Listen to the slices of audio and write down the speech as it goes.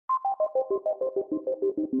Hey,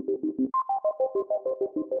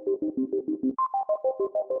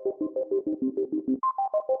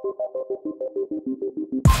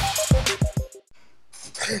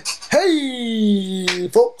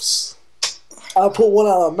 folks! I put one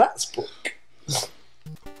out of Matt's book.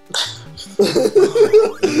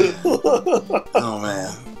 Oh man!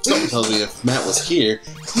 Something tells me if Matt was here,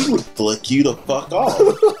 he would flick you the fuck off.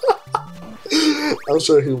 I'm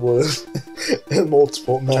sure he would, in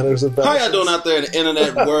multiple manners and How y'all doing out there in the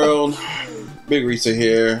internet world? Big Resa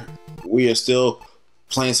here. We are still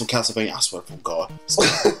playing some Castlevania. I swear from God. I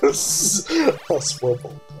swear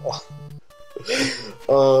for God.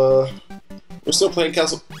 We're still playing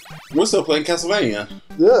Castlevania.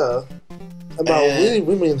 Yeah. And by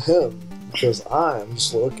we mean him, because I'm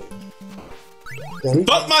just looking. Yeah,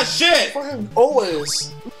 fuck my shit! Fucking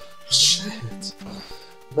always. Shit.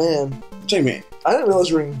 Man. Jamie. I didn't realize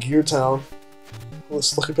you were in Gear Town.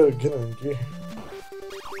 Let's look better getting in gear.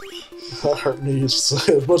 That hurt me as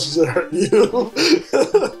much as it hurt you.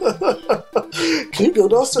 Can you go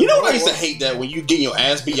downstairs? You know what I used to hate that when you get your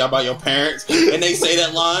ass beat out by your parents and they say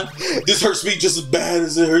that line, "This hurts me just as bad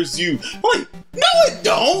as it hurts you." I'm like, no it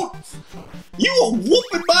don't! You are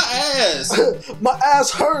whooping my ass! My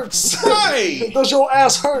ass hurts! Right! Does your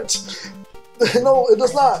ass hurt? No, it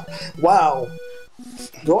does not. Wow.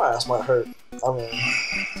 Your ass might hurt. I mean...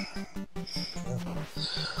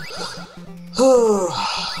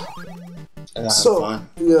 So, fun.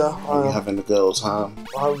 Yeah. Are you having a good old time?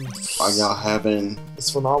 Are y'all having...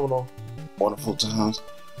 It's phenomenal. Wonderful times.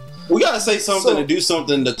 We gotta say something and do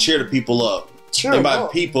something to cheer the people up. And by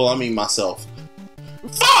people, I mean myself.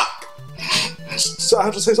 Fuck! So I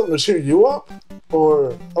have to say something to cheer you up?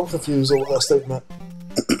 Or... I'm confused over that statement.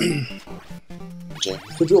 Jamie.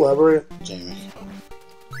 Could you elaborate? Jamie.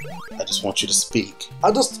 I just want you to speak.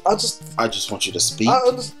 I just want you to speak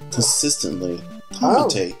consistently.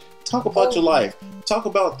 Commentate. Talk about your life. Talk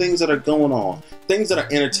about things that are going on. Things that are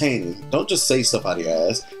entertaining. Don't just say stuff out of your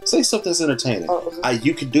ass. Say stuff that's entertaining. Okay.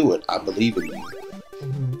 You can do it. I believe in you.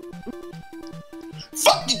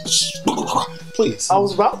 Fuck you. Please. I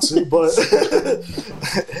was about to, but...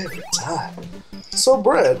 So,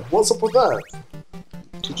 Bread, what's up with that?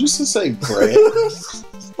 Did you just say bread?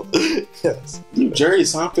 Yes. You Jerry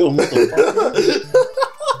Seinfeld motherfucker.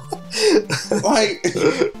 Like,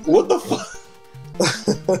 what the fuck?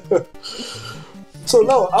 So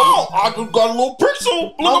no, I just got a little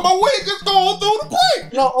pixel. Look at my wig, it's going through the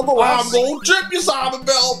plate. No, on the last... I'm gonna trip you, Simon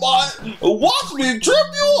Belmont. Watch me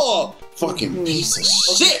trip you up. Fucking piece of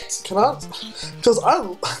shit. Can I?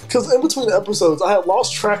 Because in between episodes, I had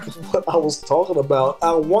lost track of what I was talking about.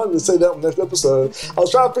 I wanted to say that in the next episode. I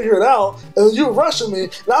was trying to figure it out, and then you were rushing me,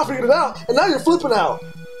 and I figured it out, and now you're flipping out.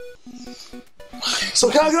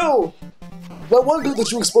 So can I go? That one dude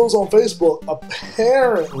that you exposed on Facebook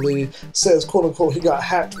apparently says, quote unquote, he got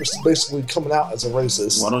hacked for basically coming out as a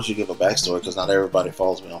racist. Why don't you give a backstory? Because not everybody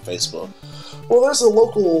follows me on Facebook. Well, there's a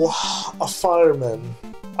fireman.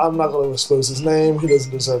 I'm not going to expose his name. He doesn't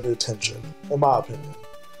deserve the attention, in my opinion.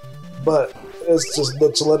 But it's just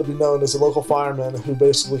to let it be known, there's a local fireman who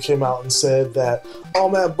basically came out and said that, oh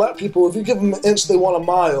man, black people, if you give them an inch, they want a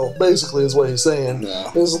mile, basically is what he's saying. Yeah.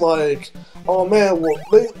 It's like... Oh man, well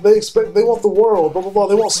they want the world, blah blah blah.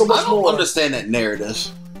 They want so much more. I don't understand that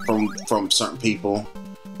narrative from certain people.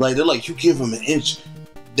 Like they're like, you give them an inch,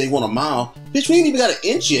 they want a mile. Bitch, we ain't even got an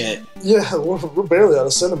inch yet. Yeah, we're barely at a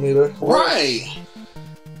centimeter. Right.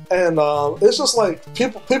 And it's just like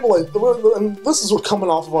people like, and this is what coming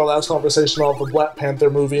off of our last conversation off the Black Panther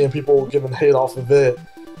movie and people giving hate off of it.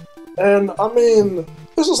 And I mean,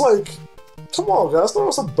 it's just like, come on, guys, throw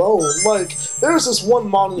us a bone. Like, there's this one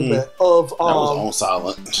monument of... that was on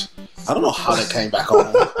silent. I don't know how that came back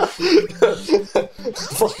on.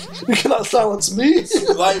 You cannot silence me.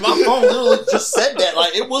 Like, my phone literally just said that.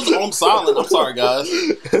 Like, it was on silent. I'm sorry, guys.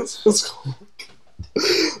 It's cool.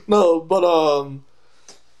 No, but,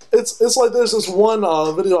 it's like there's this one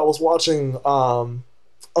video I was watching of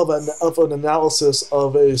an analysis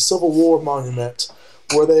of a Civil War monument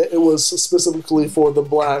where it was specifically for the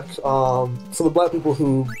black people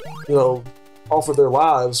who, you know, offered their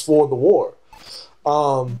lives for the war,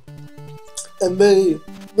 and they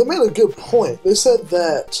made a good point. They said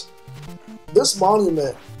that this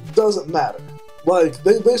monument doesn't matter. Like,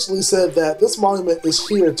 they basically said that this monument is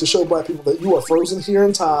here to show black people that you are frozen here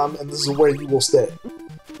in time, and this is where you will stay.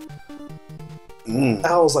 And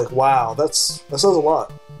I was like, wow, that says a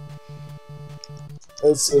lot.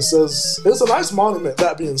 It says it's a nice monument.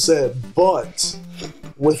 That being said, but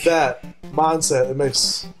with that mindset, it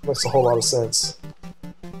makes a whole lot of sense.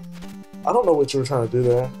 I don't know what you were trying to do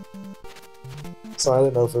there. So I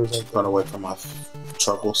didn't know if there was anything. Run away from my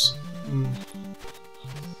troubles.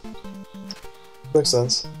 Makes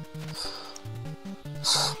sense.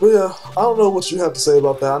 But yeah, I don't know what you have to say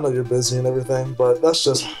about that. I know you're busy and everything, but that's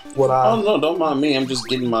just what I... Oh no, don't mind me. I'm just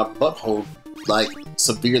getting my butthole, like,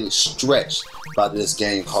 severely stretched by this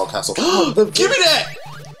game called Castlevania. Give me that!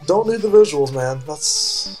 Don't need the visuals, man.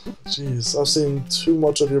 That's... Jeez, I've seen too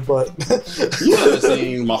much of your butt. You haven't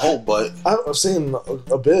seen my whole butt. I've seen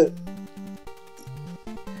a bit.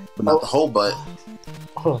 But not the whole butt.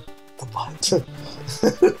 Oh, the butt.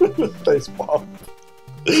 Thanks, Bob.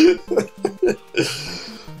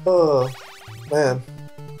 Oh, man.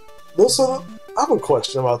 So, I have a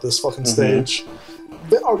question about this fucking stage.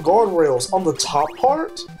 There are guardrails on the top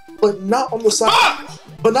part, but not on the side. Ah!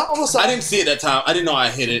 But not on the side. I didn't see it that time. I didn't know I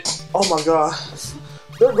hit it. Oh my god.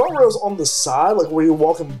 There are guardrails on the side, like where you're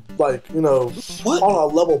walking, like, you know, what? On a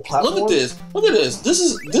level platform. Look at this. Look at this. This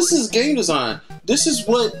is game design. This is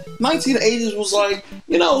what 1980s was like.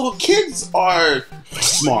 You know, kids are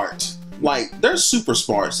smart. Like, they're super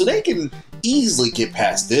smart, so they can easily get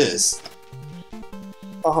past this.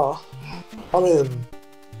 I mean,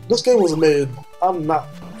 this game was made. I'm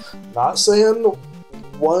not saying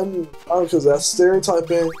one because that's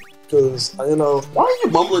stereotyping. Because, you know, why are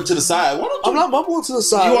you mumbling to the side? Why don't you? I'm not mumbling to the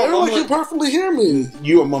side. Everyone can perfectly hear me.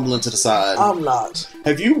 You are mumbling to the side. I'm not.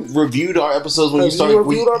 Have you reviewed our episodes when you started? Have you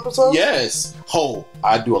reviewed our episodes? Yes.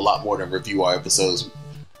 I do a lot more than review our episodes.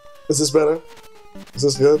 Is this better? Is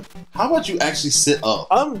this good? How about you actually sit up?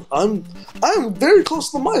 I'm very close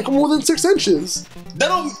to the mic. I'm within 6 inches.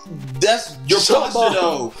 That's your posture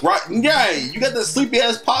though, right? Yeah, you got that sleepy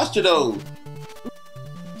ass posture though.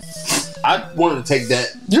 I wanted to take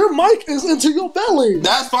that. Your mic is into your belly.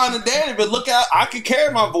 That's fine and dandy, but look out! I can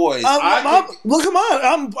carry my voice. Look at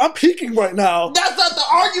mine. I'm peaking right now. That's not the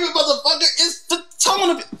argument, motherfucker. It's the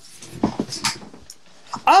tone of it.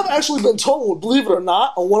 I've actually been told, believe it or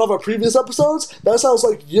not, on one of our previous episodes, that sounds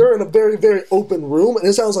like you're in a very, very open room, and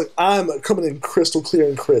it sounds like I'm coming in crystal clear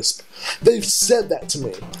and crisp. They've said that to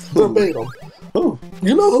me verbatim. Who?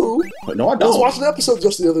 You know who? No, I don't. I was watching the episode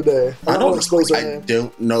just the other day. I don't expose their name. I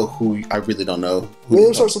don't know who. I really don't know. The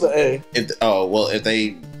name starts with an A. If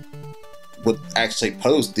they would actually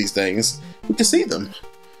post these things, we could see them.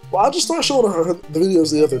 Well, I just started showing her the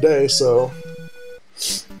videos the other day, so...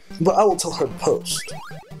 But I will tell her to post.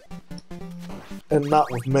 And not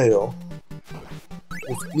with male.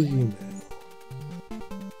 With email.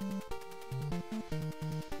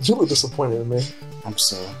 You look disappointed in me. I'm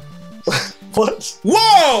so... What?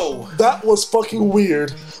 Whoa! That was fucking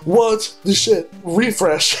weird. What the shit?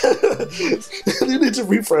 Refresh. You need to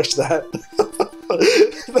refresh that.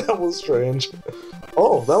 That was strange.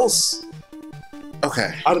 Oh, that was...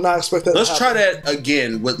 Okay. I did not expect that. Let's try that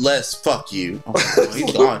again with less fuck you. Oh,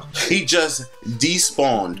 he's gone. He just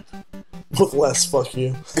despawned. With less fuck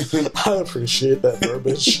you. I appreciate that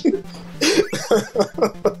verbiage.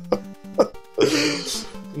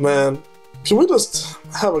 Man, can we just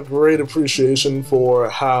have a great appreciation for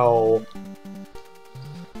how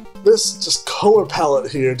this just color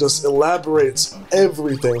palette here just elaborates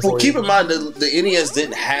everything for you. Keep in mind that the NES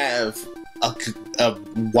didn't have a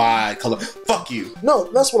wide color. Fuck you.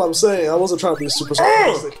 No, that's what I'm saying. I wasn't trying to be super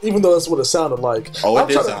sarcastic, even though that's what it sounded like. Oh, it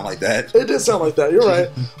did sound like that. It did sound like that. You're right.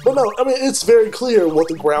 But no, I mean, it's very clear what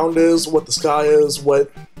the ground is, what the sky is,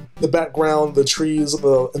 what the background, the trees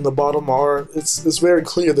in the bottom are. It's very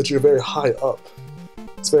clear that you're very high up.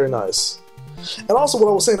 It's very nice. And also, what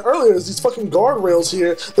I was saying earlier is these fucking guardrails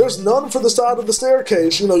here, there's none for the side of the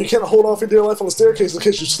staircase. You know, you can't hold off your dear life on the staircase in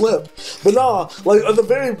case you slip. But nah, like, at the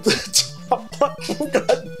very top, God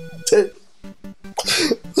damn.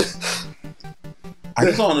 I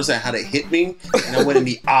just don't understand how they hit me, and I went in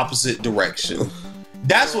the opposite direction.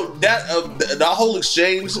 That's what, that whole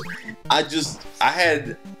exchange, I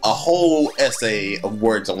had a whole essay of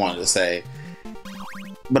words I wanted to say,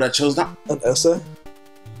 but I chose not. An essay?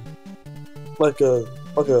 Like a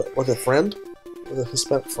friend? Like a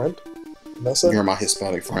Hispanic friend? An essay? You're my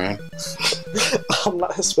Hispanic friend. I'm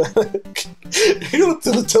not Hispanic. You're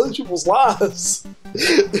gonna tell people's lies.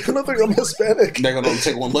 They're gonna think I'm Hispanic. They're gonna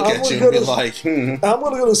take one look at you and be like, I'm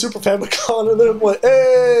gonna go to Super Famicom and then I'm like,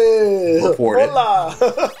 hey! Report it.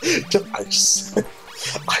 Hola! Just ice.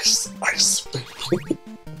 Ice, baby.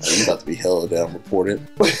 You about to be held down, reported.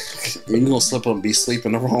 You're gonna slip up and be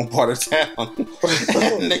sleeping in the wrong part of town.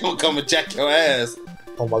 And they gonna come and jack your ass.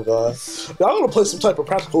 Oh my god. Now I'm gonna play some type of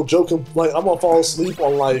practical joke and like I'm gonna fall asleep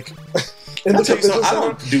on like in the convention center. I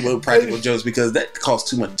don't do practical jokes because that costs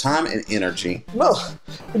too much time and energy. No,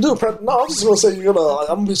 no. I'm just gonna say I'm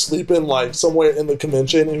gonna be sleeping like somewhere in the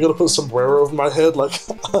convention, and you're gonna put a sombrero over my head, like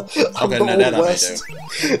okay, now that West. I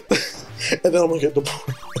may do. And then I'm gonna get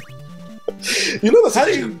deported. You know, how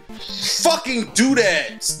do you fucking do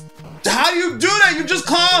that? How do you do that? You just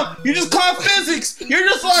climb physics. You're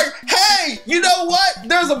just like, hey, you know what?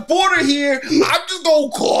 There's a border here. I'm just gonna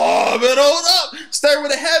climb it on up. Stairway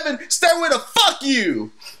to heaven. Stairway to fuck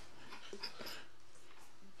you.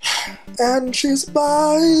 And she's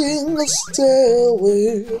buying a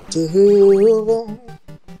stairway to heaven.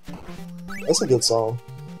 That's a good song.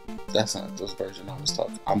 That's not the version I was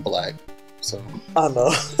talking. I'm black. So I know.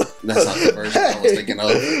 That's not the version I was thinking of.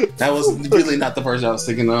 That was really not the version I was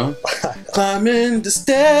thinking of. Climbing the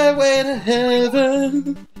stairway to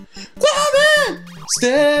heaven. Climbing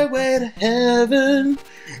stairway to heaven.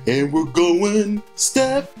 And we're going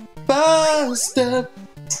step by step.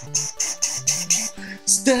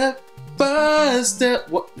 Step by step.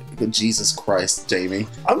 What? Jesus Christ, Jamie.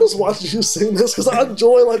 I'm just watching you sing this because I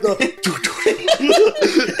enjoy like the.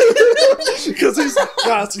 Because he's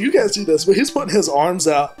guys, you can't see this, but he's putting his arms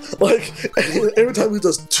out like every time he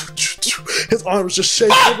does. His arms just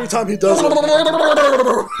shake every time he does it.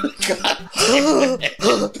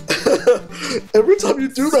 Every time you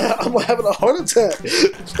do that, I'm like having a heart attack.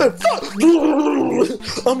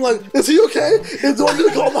 I'm like, is he okay? Do I need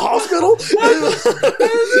to call the hospital?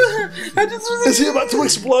 Is he about to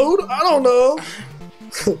explode? I don't know.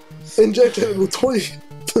 Injected him with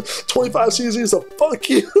 25 cc's of fuck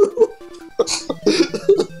you.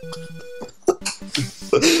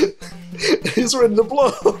 He's ready to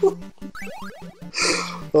blow.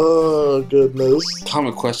 Oh, goodness.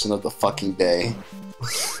 Common question of the fucking day.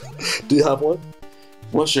 Do you have one?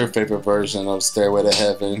 What's your favorite version of Stairway to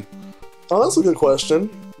Heaven? Oh, that's a good question.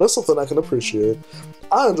 That's something I can appreciate.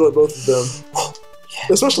 I enjoy both of them.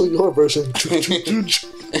 Especially your version.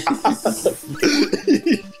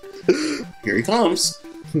 Here he comes.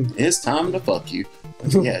 It's time to fuck you.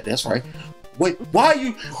 Yeah, that's right. Wait, why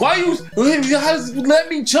you let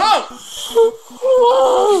me jump?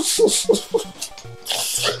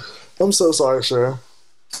 I'm so sorry, sir.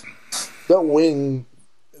 That wing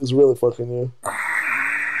is really fucking you. Are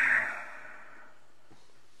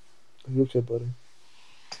you okay, buddy?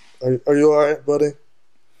 Are you alright, buddy?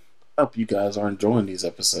 I hope you guys are enjoying these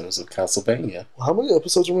episodes of Castlevania. How many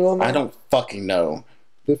episodes are we on now? I don't fucking know.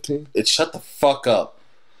 15? Shut the fuck up.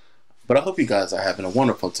 But I hope you guys are having a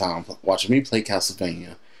wonderful time watching me play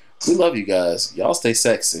Castlevania. We love you guys. Y'all stay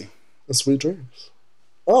sexy. And sweet dreams.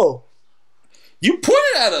 Oh. You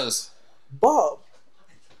pointed at us. Bob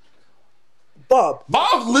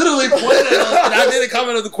literally pointed at us and I didn't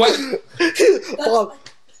comment on the question.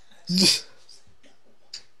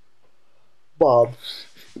 Bob.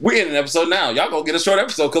 We're in an episode now. Y'all gonna get a short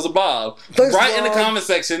episode because of Bob. Thanks, right Bob. In the comment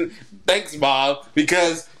section, thanks, Bob,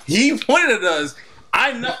 because he pointed at us.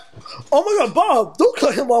 I know. Oh my God, Bob! Don't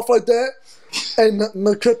cut him off like that. Hey,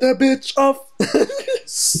 no, cut that bitch off.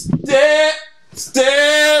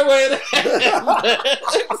 Stairway to heaven.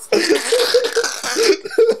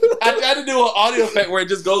 I tried to do an audio effect where it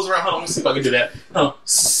just goes around. Hold on, let me see if I can do that.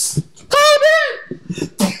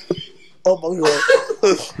 Oh my God.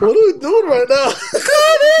 What are we doing right now?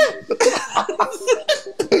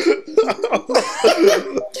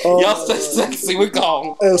 Y'all stay sexy. We're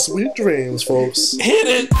gone. And sweet dreams, folks. Hit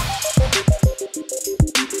it.